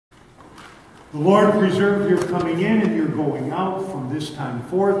The Lord preserve your coming in and your going out from this time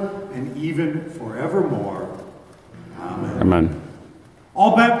forth and even forevermore. Amen. Amen.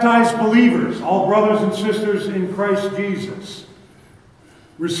 All baptized believers, all brothers and sisters in Christ Jesus,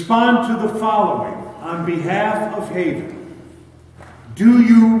 respond to the following on behalf of Haven. Do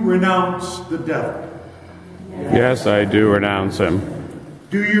you renounce the devil? Yes, I do renounce him.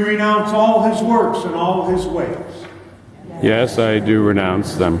 Do you renounce all his works and all his ways? Yes, I do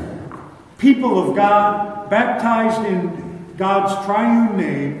renounce them. People of God, baptized in God's triune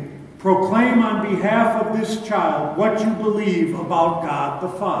name, proclaim on behalf of this child what you believe about God the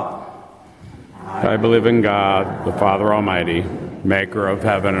Father. I believe in God, the Father Almighty, maker of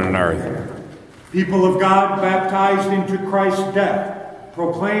heaven and earth. People of God, baptized into Christ's death,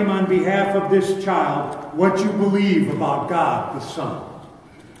 proclaim on behalf of this child what you believe about God the Son.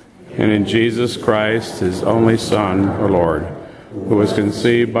 And in Jesus Christ, his only Son, our Lord, who was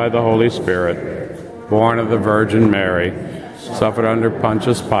conceived by the Holy Spirit, born of the Virgin Mary, suffered under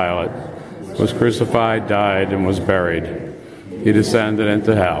Pontius Pilate, was crucified, died, and was buried. He descended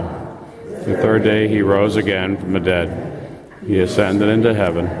into hell. The third day he rose again from the dead. He ascended into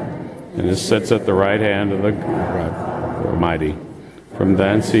heaven, and sits at the right hand of the Almighty. From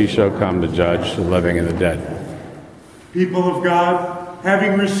thence he shall come to judge the living and the dead. People of God,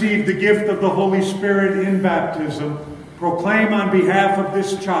 having received the gift of the Holy Spirit in baptism, proclaim on behalf of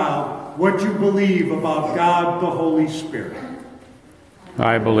this child what you believe about God the Holy Spirit.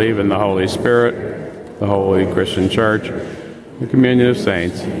 I believe in the Holy Spirit, the Holy Christian Church, the communion of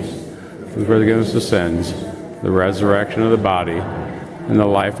saints, the forgiveness of sins, the resurrection of the body, and the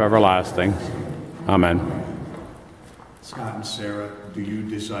life everlasting. Amen. Scott and Sarah, do you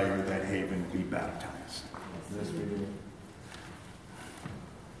desire that Haven be baptized? Yes, we do.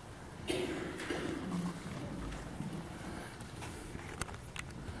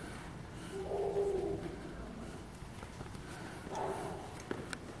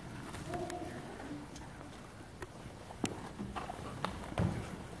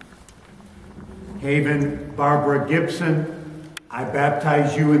 Haven Barbara Gibson, I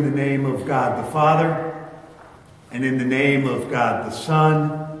baptize you in the name of God the Father, and in the name of God the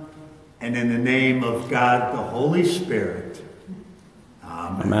Son, and in the name of God the Holy Spirit.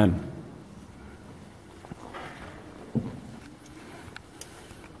 Amen. Amen.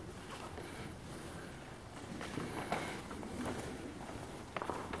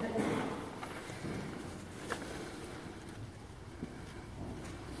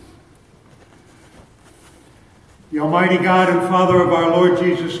 The Almighty God and Father of our Lord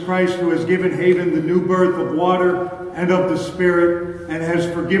Jesus Christ, who has given Haven the new birth of water and of the Spirit, and has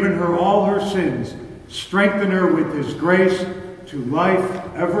forgiven her all her sins, strengthen her with his grace to life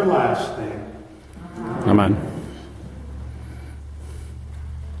everlasting. Amen.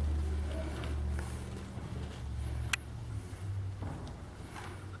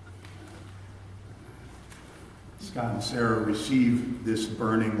 Scott and Sarah receive this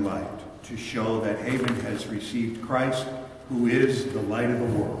burning light to show that Haven has received Christ, who is the light of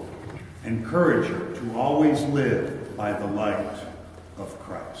the world. Encourage her to always live by the light of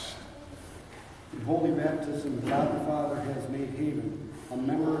Christ. In holy baptism, God the Father has made Haven a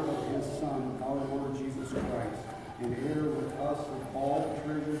member of his Son, our Lord Jesus Christ, and heir with us of all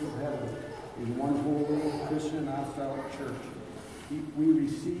the treasures of heaven in one holy Christian apostolic church. We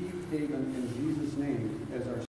receive Haven in Jesus' name as our